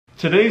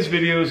Today's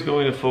video is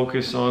going to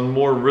focus on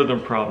more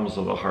rhythm problems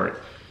of the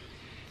heart.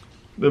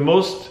 The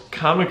most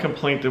common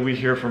complaint that we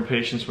hear from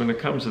patients when it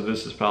comes to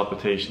this is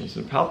palpitations.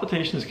 And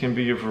palpitations can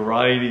be a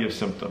variety of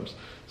symptoms.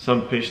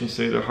 Some patients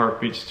say their heart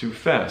beats too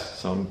fast.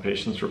 Some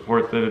patients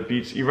report that it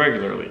beats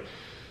irregularly.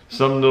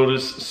 Some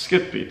notice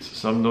skip beats.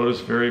 Some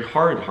notice very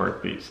hard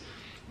heartbeats.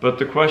 But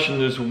the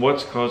question is,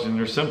 what's causing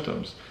their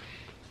symptoms?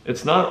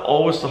 It's not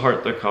always the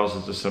heart that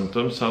causes the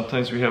symptoms.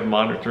 Sometimes we have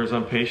monitors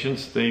on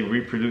patients, they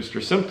reproduce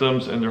their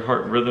symptoms and their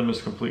heart rhythm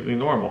is completely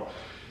normal.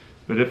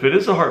 But if it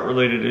is a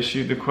heart-related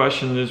issue, the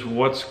question is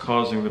what's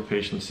causing the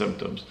patient's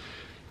symptoms?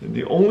 And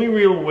the only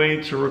real way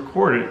to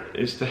record it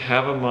is to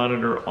have a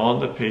monitor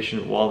on the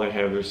patient while they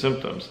have their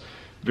symptoms.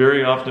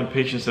 Very often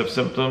patients have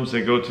symptoms,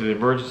 they go to the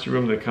emergency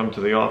room, they come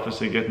to the office,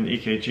 they get an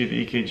EKG,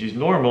 the EKG is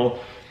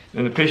normal,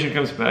 and the patient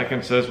comes back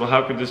and says, well,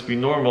 how could this be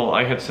normal?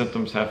 I had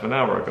symptoms half an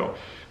hour ago.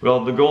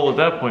 Well, the goal at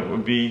that point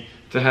would be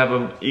to have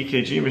an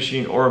EKG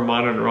machine or a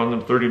monitor on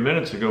them 30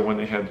 minutes ago when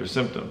they had their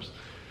symptoms.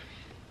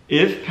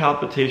 If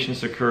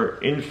palpitations occur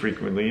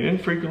infrequently, and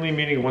infrequently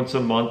meaning once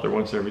a month or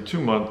once every 2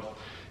 months,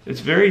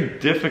 it's very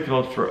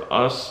difficult for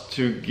us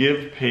to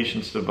give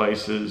patients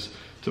devices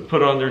to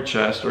put on their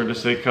chest or to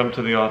say come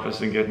to the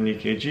office and get an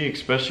EKG,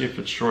 especially if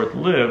it's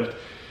short-lived,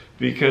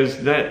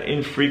 because that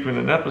infrequent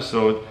an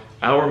episode,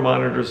 our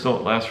monitors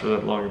don't last for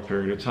that longer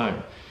period of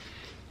time.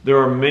 There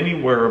are many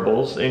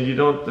wearables, and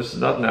this is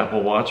not an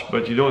Apple Watch,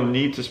 but you don't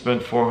need to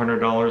spend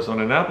 $400 on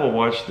an Apple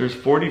Watch. There's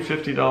 $40,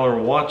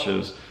 $50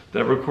 watches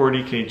that record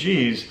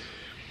EKGs.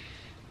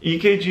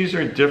 EKGs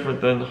are different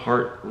than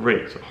heart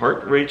rate.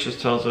 Heart rate just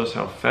tells us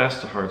how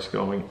fast the heart's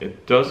going.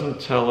 It doesn't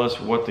tell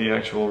us what the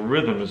actual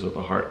rhythm is of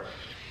the heart.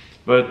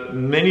 But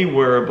many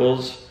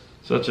wearables,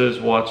 such as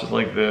watches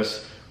like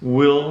this,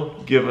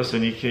 will give us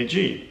an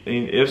EKG.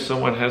 And if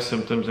someone has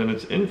symptoms and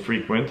it's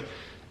infrequent,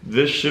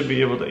 this should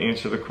be able to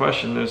answer the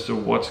question as to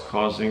what's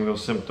causing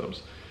those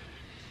symptoms.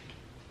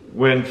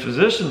 When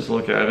physicians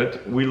look at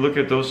it, we look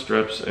at those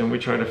strips and we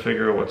try to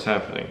figure out what's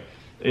happening.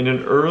 In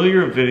an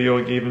earlier video,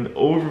 I gave an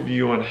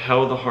overview on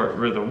how the heart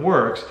rhythm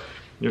works.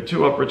 There are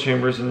 2 upper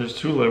chambers and there's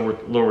 2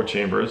 lower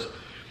chambers.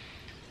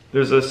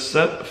 There's a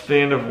set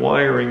fan of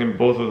wiring in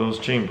both of those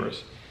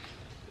chambers.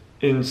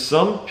 In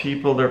some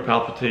people, their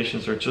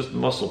palpitations are just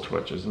muscle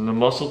twitches, and the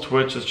muscle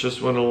twitch is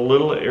just when a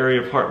little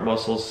area of heart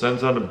muscle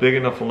sends out a big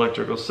enough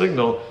electrical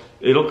signal,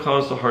 it'll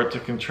cause the heart to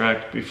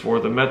contract before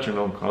the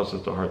metronome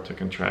causes the heart to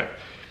contract.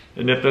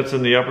 And if that's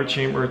in the upper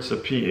chamber, it's a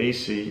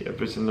PAC.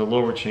 If it's in the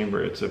lower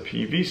chamber, it's a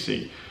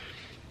PVC.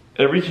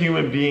 Every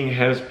human being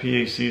has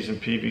PACs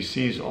and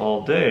PVCs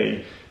all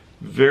day.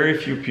 Very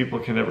few people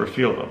can ever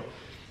feel them.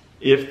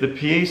 If the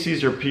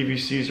PACs or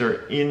PVCs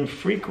are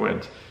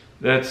infrequent,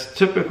 that's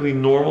typically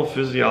normal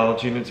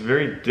physiology, and it's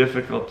very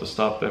difficult to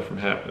stop that from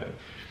happening.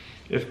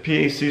 If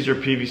PACs or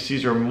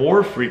PVCs are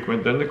more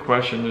frequent, then the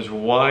question is,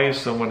 why is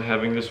someone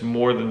having this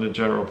more than the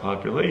general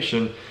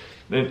population?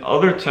 Then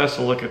other tests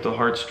will look at the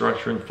heart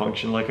structure and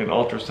function, like an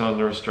ultrasound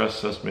or a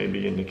stress test may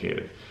be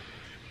indicated.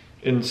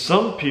 In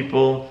some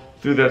people,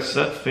 through that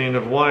set fan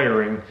of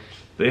wiring,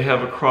 they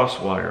have a cross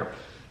wire.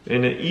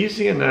 And an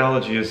easy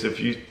analogy is if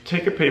you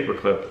take a paper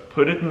clip,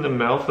 put it in the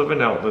mouth of an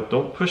outlet,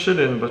 don't push it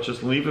in, but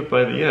just leave it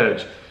by the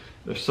edge.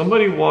 If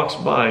somebody walks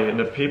by and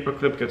the paper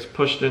clip gets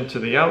pushed into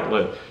the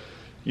outlet,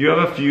 you have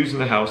a fuse in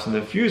the house and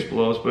the fuse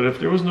blows, but if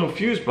there was no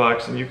fuse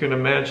box, then you can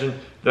imagine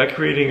that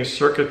creating a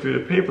circuit through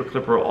the paper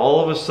clip, or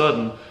all of a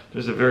sudden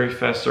there's a very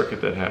fast circuit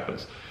that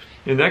happens.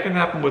 And that can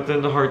happen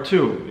within the heart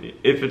too.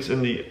 If it's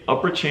in the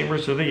upper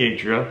chambers of the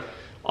atria,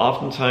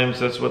 oftentimes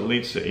that's what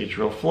leads to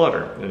atrial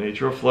flutter. And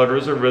atrial flutter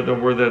is a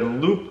rhythm where that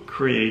loop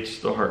creates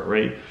the heart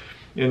rate,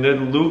 and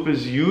that loop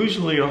is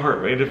usually a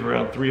heart rate of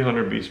around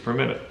 300 beats per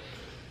minute.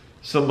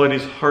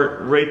 Somebody's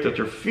heart rate that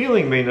they're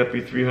feeling may not be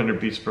 300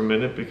 beats per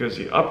minute because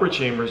the upper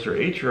chambers or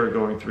atria are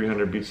going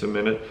 300 beats a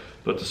minute,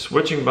 but the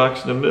switching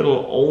box in the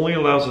middle only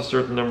allows a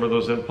certain number of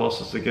those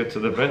impulses to get to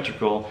the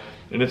ventricle,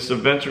 and it's the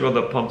ventricle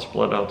that pumps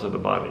blood out to the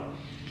body.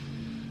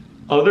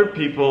 Other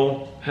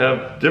people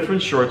have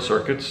different short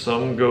circuits.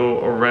 Some go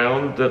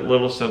around that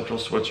little central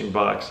switching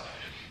box.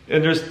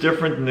 And there's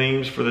different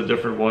names for the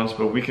different ones,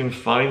 but we can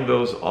find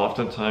those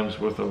oftentimes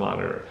with a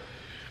monitor.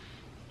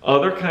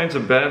 Other kinds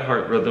of bad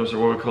heart rhythms are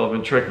what we call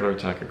ventricular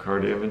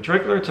tachycardia.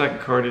 Ventricular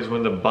tachycardia is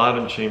when the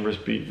bottom chambers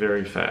beat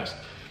very fast.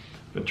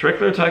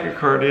 Ventricular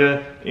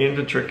tachycardia and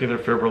ventricular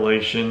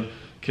fibrillation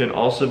can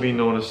also be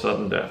known as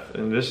sudden death.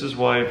 And this is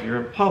why if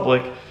you're in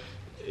public,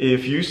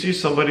 if you see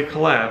somebody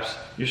collapse,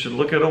 you should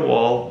look at a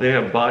wall. They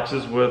have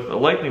boxes with a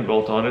lightning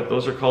bolt on it.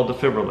 Those are called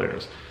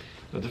defibrillators.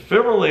 The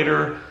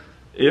defibrillator,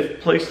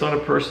 if placed on a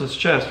person's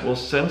chest, will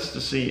sense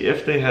to see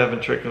if they have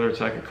ventricular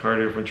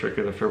tachycardia or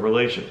ventricular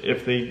fibrillation.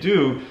 If they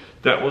do,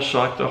 that will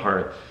shock the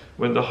heart.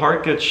 When the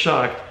heart gets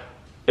shocked,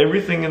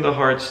 everything in the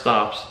heart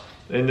stops,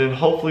 and then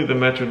hopefully the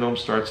metronome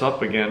starts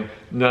up again,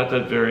 not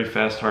that very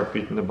fast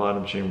heartbeat in the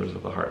bottom chambers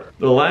of the heart.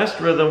 The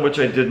last rhythm, which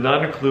I did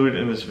not include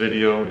in this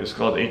video, is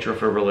called atrial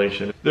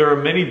fibrillation. There are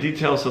many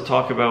details to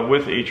talk about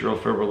with atrial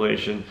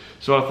fibrillation,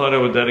 so I thought I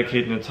would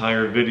dedicate an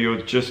entire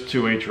video just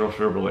to atrial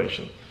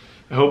fibrillation.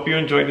 I hope you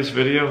enjoyed this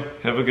video.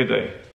 Have a good day.